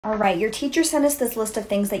All right, your teacher sent us this list of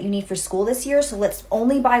things that you need for school this year, so let's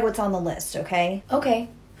only buy what's on the list, okay? Okay.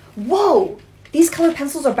 Whoa! These colored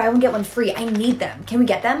pencils are buy one, get one free. I need them. Can we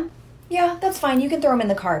get them? Yeah, that's fine. You can throw them in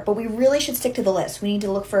the cart, but we really should stick to the list. We need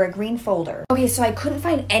to look for a green folder. Okay, so I couldn't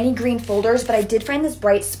find any green folders, but I did find this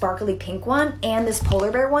bright sparkly pink one and this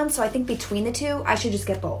polar bear one, so I think between the two, I should just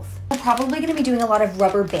get both. I'm probably going to be doing a lot of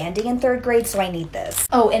rubber banding in 3rd grade, so I need this.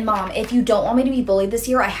 Oh, and Mom, if you don't want me to be bullied this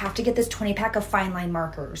year, I have to get this 20-pack of fine line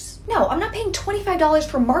markers. No, I'm not paying $25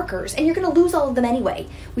 for markers, and you're going to lose all of them anyway.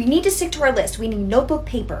 We need to stick to our list. We need notebook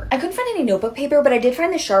paper. I couldn't find any notebook paper, but I did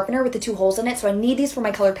find the sharpener with the 2 holes in it, so I need these for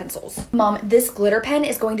my colored pencils. Mom, this glitter pen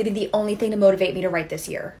is going to be the only thing to motivate me to write this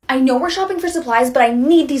year. I know we're shopping for supplies, but I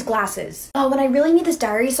need these glasses. Oh, and I really need this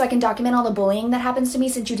diary so I can document all the bullying that happens to me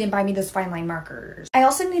since you didn't buy me those fine line markers. I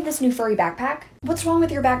also need this new furry backpack. What's wrong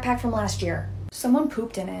with your backpack from last year? Someone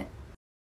pooped in it.